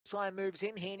outside moves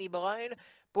in. Handy Malone,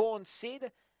 Born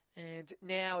Sid. And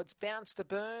now it's Bounce the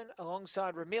Burn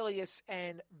alongside Ramilius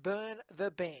and Burn the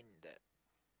Bend.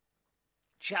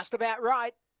 Just about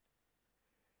right.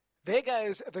 There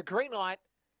goes the green light.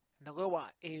 And the lure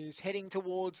is heading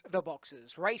towards the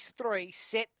boxes. Race 3,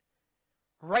 set,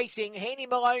 racing. Handy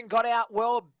Malone got out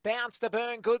well. Bounce the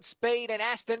Burn, good speed. And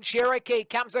Aston Cherokee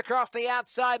comes across the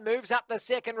outside, moves up the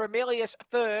second. Ramilius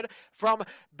third from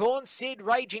Born Sid,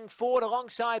 raging forward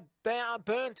alongside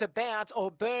Burn to Bounce,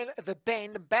 or Burn the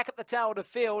Bend. Back at the tail of the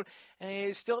field, and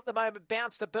is still at the moment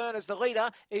Bounce the Burn as the leader.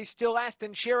 Is still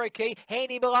Aston Cherokee.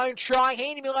 Handy Malone trying.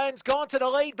 Handy Malone's gone to the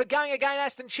lead, but going again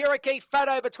Aston Cherokee.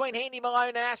 Photo between Handy Malone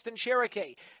and Aston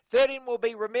Cherokee. Third in will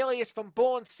be Ramilius from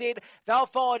Born Sid. They'll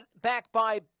followed back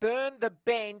by Burn the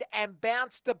Bend and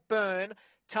Bounce the Burn.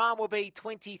 Time will be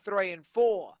 23 and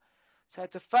 4. So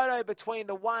it's a photo between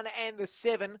the 1 and the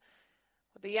 7.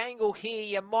 With the angle here,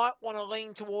 you might want to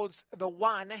lean towards the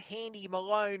 1, Handy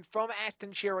Malone from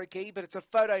Aston Cherokee, but it's a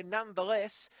photo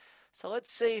nonetheless. So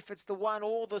let's see if it's the 1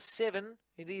 or the 7.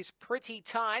 It is pretty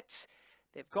tight.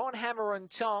 They've gone hammer and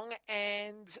tong,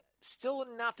 and still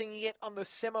nothing yet on the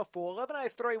semaphore.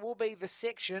 11:03 will be the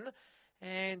section.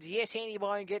 And yes, Handy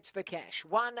Malone gets the cash.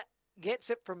 1 gets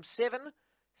it from 7.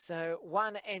 So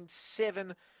 1 and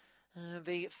 7,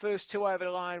 the first two over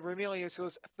the line. Ramilius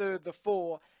was third, the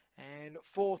 4. And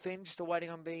fourth in, just awaiting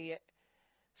on the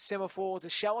semaphore to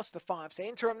show us the 5. So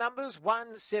interim numbers,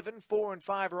 1, 7, 4 and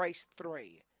 5, race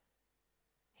 3.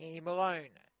 Handy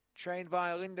Malone, trained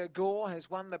by Linda Gore,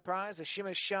 has won the prize. The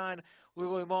Shimmer Shine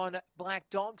Lulumon Black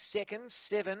Dog, second.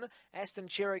 7, Aston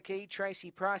Cherokee,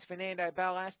 Tracy Price, Fernando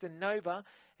Bell, Aston Nova.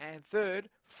 And third,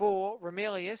 4,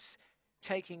 Ramilius,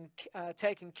 taking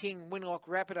King Winlock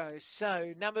Rapido.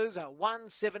 So numbers are 1,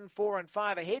 7, 4 and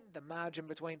 5 ahead. The margin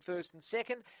between first and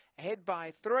second. Ahead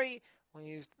by 3. We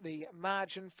used the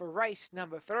margin for race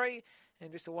number 3.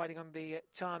 And just awaiting on the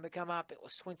time to come up, it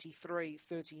was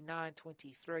 23:39,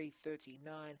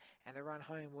 23:39. And the run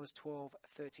home was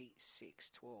 12:36,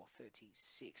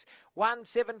 12:36. 1,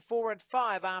 7, 4 and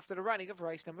 5 after the running of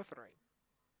race number 3.